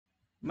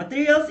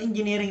Materials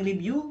Engineering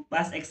Review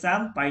Past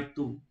Exam Part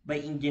 2 by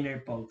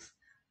Engr Pogs.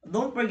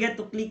 Don't forget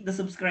to click the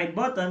subscribe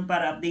button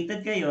para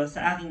updated kayo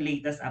sa aking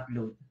latest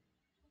upload.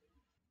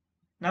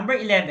 Number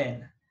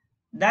 11.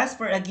 Thus,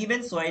 for a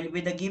given soil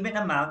with a given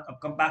amount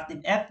of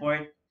compactive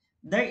effort,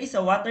 there is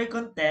a water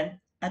content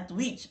at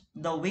which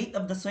the weight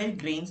of the soil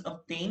grains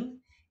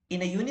obtained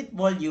in a unit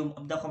volume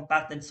of the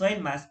compacted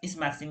soil mass is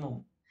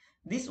maximum.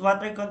 This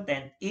water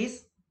content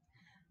is,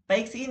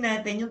 paiksiin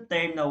natin yung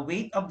term na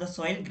weight of the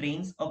soil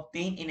grains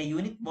obtained in a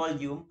unit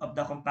volume of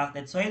the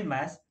compacted soil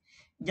mass.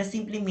 Just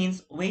simply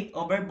means weight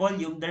over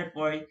volume,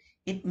 therefore,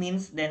 it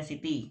means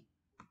density.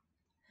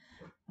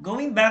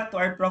 Going back to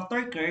our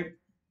Proctor curve,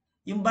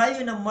 yung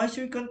value ng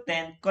moisture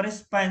content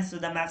corresponds to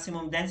the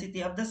maximum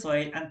density of the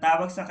soil. Ang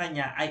tawag sa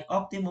kanya ay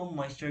optimum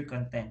moisture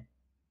content.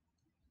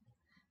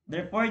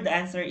 Therefore, the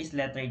answer is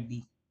letter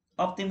D,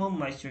 optimum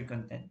moisture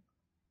content.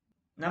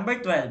 Number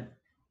 12.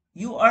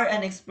 You are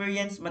an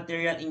experienced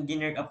material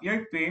engineer of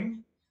your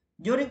firm.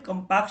 During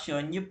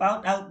compaction, you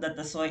found out that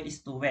the soil is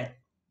too wet.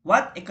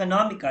 What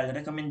economical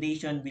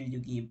recommendation will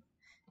you give?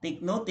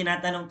 Take note,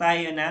 tinatanong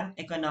tayo ng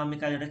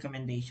economical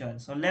recommendation.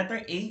 So,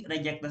 letter A,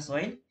 reject the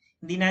soil.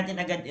 Hindi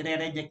natin agad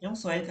i-reject yung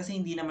soil kasi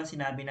hindi naman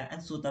sinabi na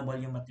unsuitable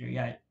yung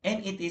material.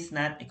 And it is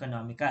not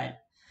economical.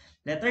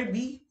 Letter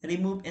B,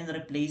 remove and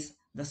replace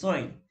the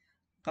soil.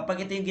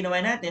 Kapag ito yung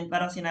ginawa natin,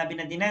 parang sinabi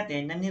na din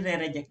natin na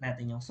nire-reject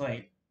natin yung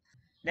soil.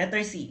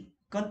 Letter C,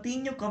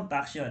 continue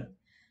compaction.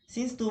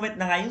 Since too wet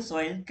na nga yung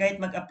soil,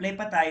 kahit mag-apply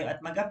pa tayo at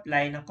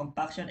mag-apply ng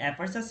compaction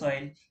effort sa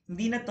soil,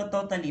 hindi na to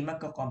totally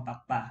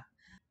magko-compact pa.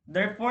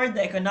 Therefore,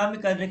 the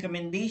economical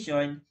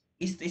recommendation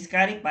is to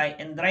scarify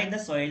and dry the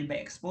soil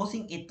by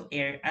exposing it to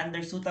air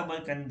under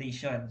suitable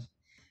conditions.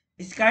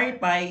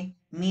 Scarify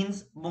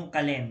means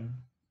bungkalin.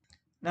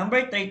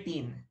 Number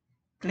 13.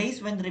 Clays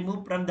when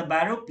removed from the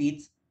barrow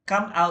pits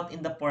come out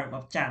in the form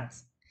of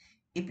chunks.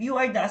 If you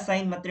are the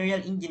assigned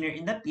material engineer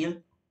in the field,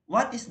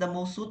 what is the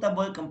most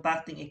suitable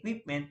compacting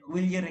equipment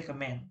will you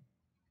recommend?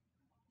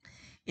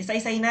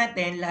 Isa-isay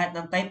natin lahat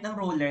ng type ng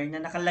roller na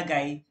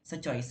nakalagay sa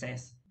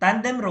choices.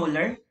 Tandem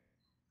roller,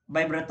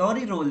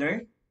 vibratory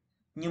roller,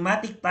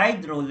 pneumatic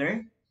tied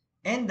roller,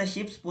 and the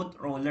ship's foot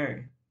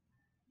roller.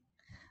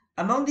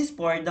 Among these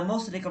four, the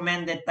most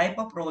recommended type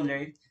of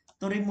roller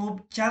to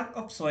remove chunk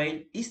of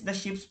soil is the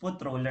ship's foot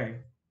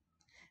roller.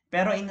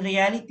 Pero in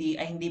reality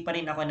ay hindi pa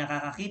rin ako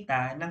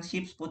nakakakita ng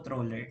ship's foot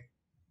roller.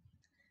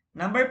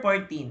 Number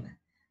 14.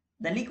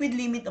 The liquid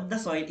limit of the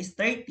soil is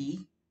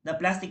 30. The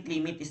plastic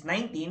limit is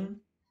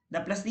 19. The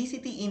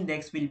plasticity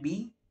index will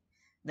be,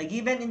 the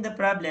given in the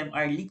problem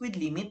are liquid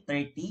limit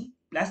 30,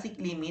 plastic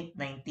limit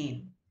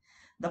 19.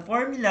 The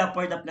formula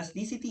for the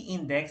plasticity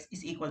index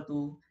is equal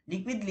to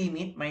liquid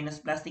limit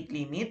minus plastic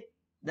limit.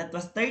 That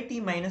was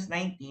 30 minus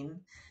 19.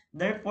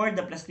 Therefore,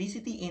 the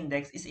plasticity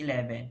index is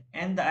 11.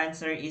 And the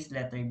answer is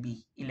letter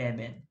B,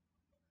 11.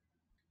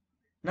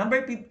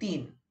 Number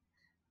 15.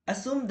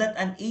 Assume that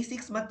an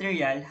A6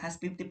 material has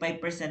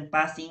 55%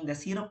 passing the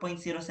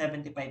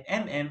 0.075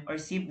 mm or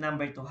sieve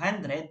number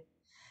 200,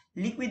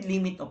 liquid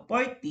limit of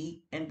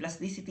 40, and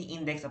plasticity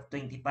index of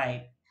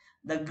 25.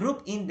 The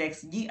group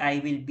index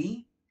GI will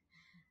be,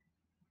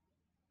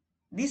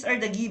 these are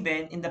the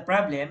given in the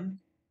problem,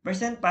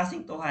 percent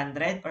passing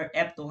 200 or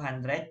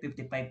F200,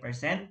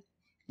 55%,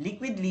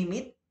 liquid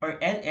limit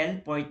or LL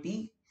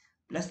 40,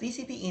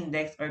 plasticity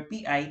index or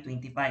PI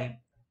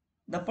 25.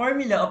 The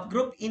formula of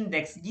group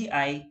index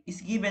GI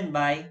is given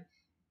by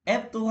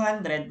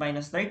F200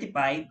 minus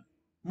 35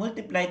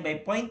 multiplied by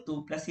 0.2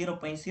 plus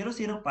 0.005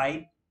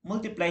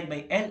 multiplied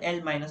by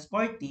LL minus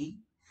 40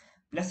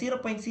 plus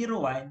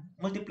 0.01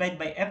 multiplied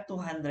by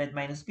F200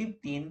 minus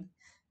 15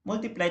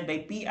 multiplied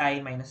by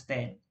PI minus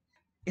 10.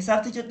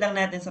 I-substitute lang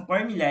natin sa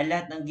formula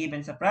lahat ng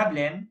given sa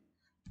problem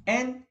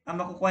and ang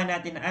makukuha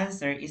natin na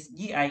answer is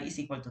GI is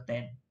equal to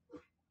 10.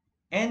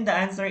 And the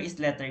answer is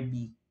letter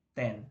B,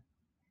 10.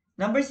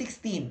 Number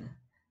 16.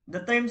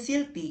 The term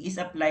silty is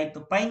applied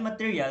to fine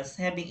materials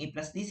having a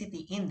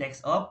plasticity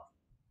index of,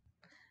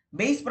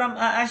 based from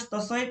AASH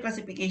to soil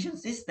classification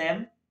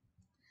system,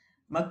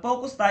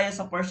 mag-focus tayo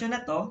sa portion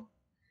na to.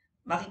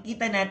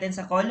 Makikita natin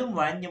sa column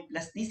 1 yung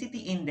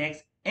plasticity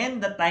index and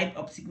the type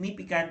of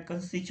significant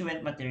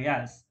constituent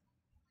materials.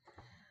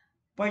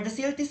 For the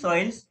silty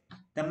soils,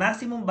 the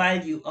maximum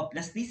value of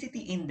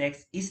plasticity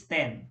index is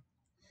 10.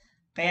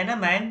 Kaya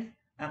naman,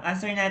 ang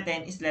answer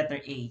natin is letter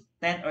A,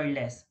 10 or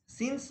less,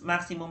 since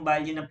maximum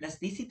value ng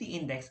plasticity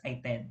index ay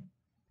 10.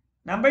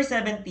 Number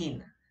 17.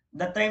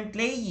 The term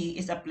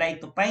clayey is applied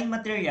to fine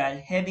material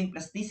having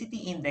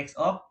plasticity index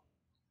of,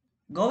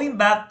 going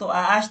back to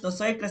AASH to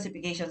soil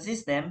classification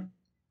system,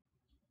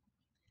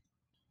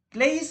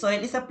 clayey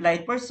soil is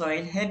applied for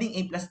soil having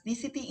a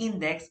plasticity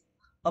index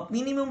of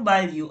minimum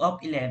value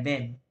of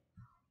 11,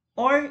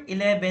 or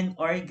 11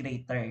 or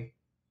greater,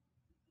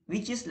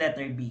 which is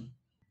letter B.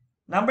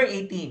 Number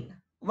 18.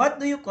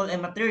 What do you call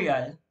a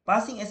material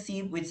passing a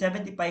sieve with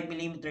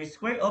 75mm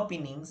square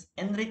openings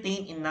and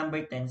retained in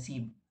number 10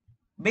 sieve?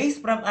 Based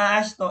from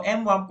AASH to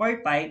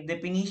M145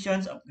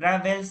 definitions of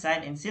gravel,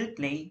 sand, and silt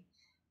clay,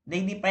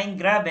 They define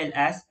gravel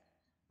as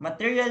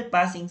material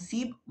passing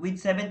sieve with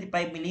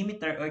 75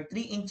 mm or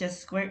 3 inches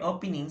square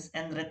openings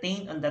and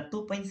retained on the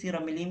 2.0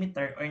 mm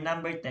or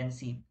number 10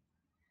 sieve.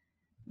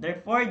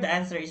 Therefore, the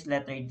answer is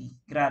letter D,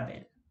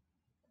 gravel.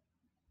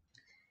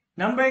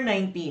 Number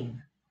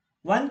 19.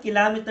 1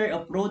 kilometer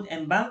of road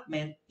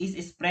embankment is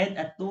spread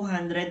at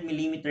 200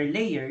 mm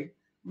layer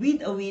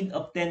with a width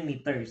of 10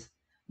 meters.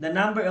 The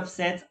number of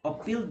sets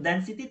of field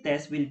density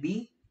tests will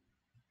be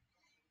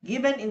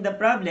given in the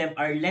problem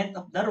are length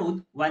of the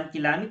road 1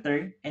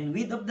 kilometer and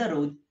width of the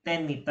road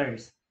 10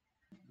 meters.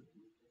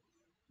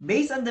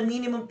 Based on the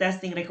minimum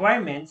testing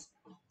requirements,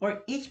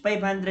 for each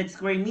 500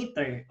 square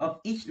meter of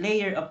each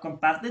layer of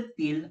compacted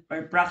fill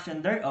or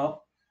fraction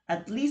thereof,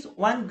 at least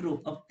one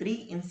group of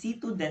 3 in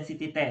situ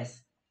density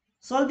tests.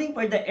 Solving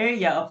for the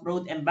area of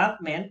road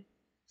embankment,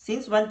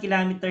 since 1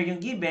 kilometer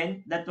yung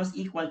given, that was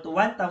equal to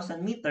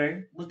 1,000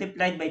 meter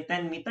multiplied by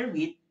 10 meter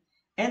width,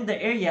 and the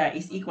area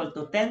is equal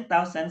to 10,000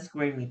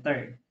 square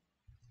meter.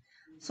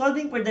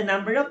 Solving for the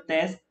number of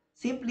tests,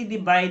 simply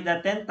divide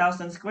the 10,000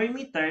 square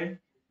meter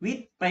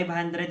with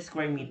 500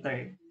 square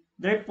meter.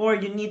 Therefore,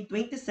 you need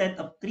 20 sets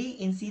of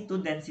 3 in situ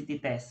density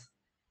tests.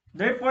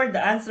 Therefore, the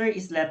answer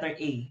is letter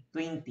A,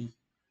 20.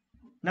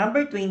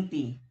 Number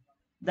 20.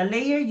 The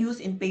layer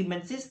used in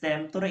pavement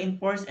system to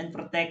reinforce and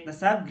protect the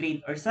subgrade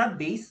or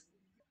subbase,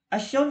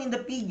 as shown in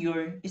the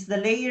figure, is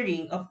the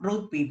layering of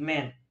road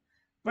pavement.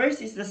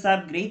 First is the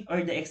subgrade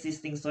or the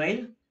existing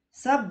soil,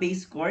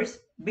 subbase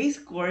course, base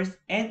course,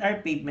 and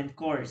our pavement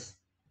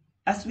course.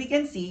 As we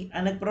can see,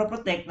 ang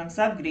nagpro-protect ng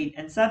subgrade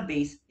and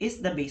subbase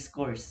is the base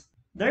course.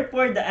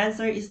 Therefore, the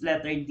answer is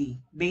letter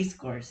D, base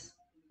course.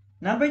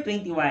 Number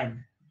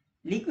 21.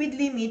 Liquid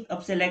limit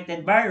of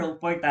selected barrow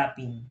for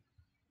tapping.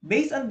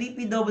 Based on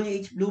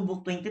DPWH Blue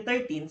Book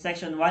 2013,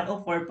 Section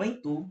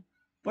 104.2,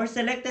 for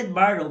selected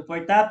barrow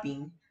for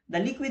tapping, the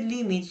liquid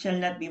limit shall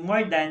not be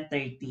more than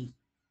 30.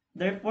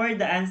 Therefore,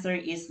 the answer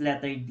is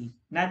letter D,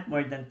 not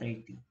more than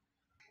 30.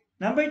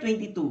 Number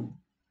 22.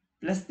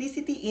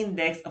 Plasticity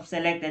index of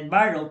selected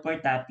barrow for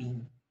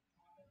tapping.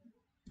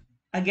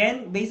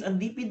 Again, based on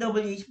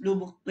DPWH Blue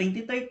Book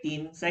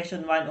 2013,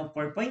 Section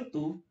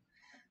 104.2,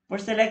 for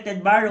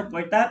selected barrow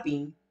for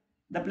tapping,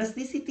 the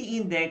plasticity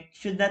index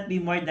should not be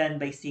more than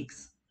by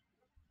 6.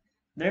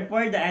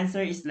 Therefore, the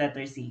answer is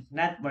letter C,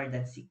 not more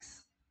than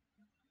 6.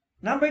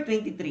 Number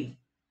 23.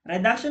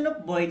 Reduction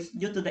of voids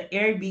due to the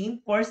air being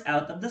forced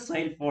out of the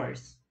soil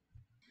pores.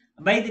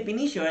 By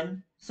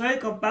definition, soil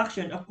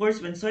compaction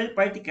occurs when soil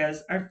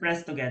particles are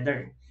pressed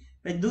together,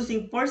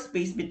 reducing pore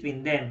space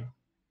between them.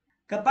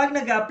 Kapag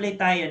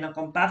nag-a-apply tayo ng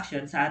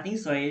compaction sa ating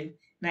soil,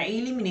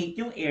 na-eliminate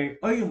yung air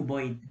or yung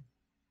void.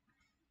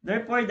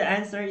 Therefore, the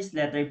answer is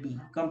letter B,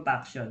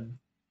 compaction.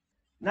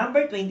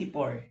 Number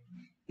 24.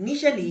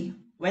 Initially,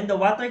 when the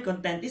water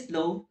content is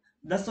low,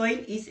 the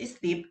soil is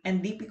steep and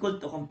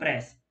difficult to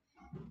compress.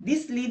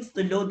 This leads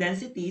to low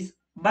densities,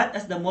 but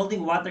as the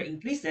molding water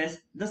increases,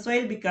 the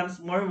soil becomes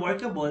more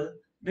workable,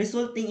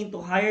 resulting into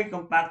higher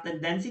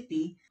compacted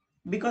density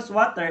because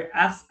water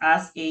acts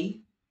as a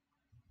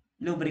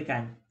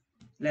lubricant.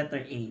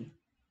 Letter A.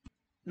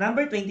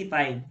 Number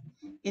 25.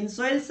 In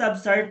soil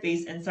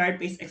subsurface and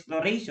surface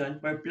exploration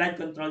for flood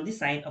control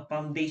design of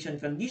foundation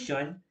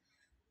condition,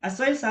 a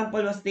soil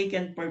sample was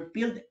taken for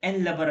field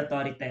and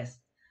laboratory tests.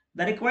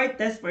 The required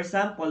tests for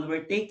sample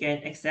were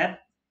taken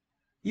except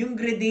yung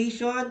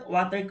gradation,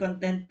 water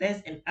content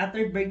test, and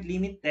Atterberg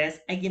limit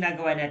test ay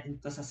ginagawa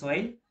natin ito sa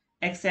soil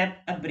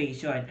except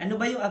abrasion. Ano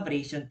ba yung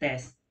abrasion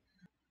test?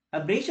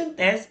 Abrasion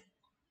test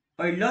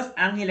or Los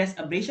Angeles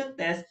abrasion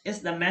test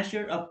is the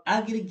measure of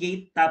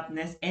aggregate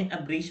toughness and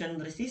abrasion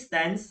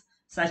resistance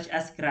such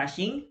as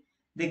crushing,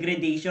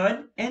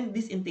 degradation, and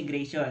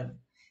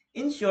disintegration.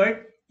 In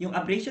short, yung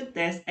abrasion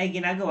test ay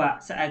ginagawa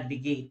sa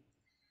aggregate.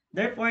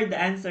 Therefore, the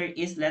answer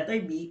is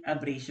letter B,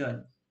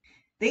 abrasion.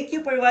 Thank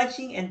you for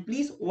watching and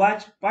please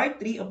watch part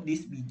 3 of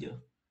this video.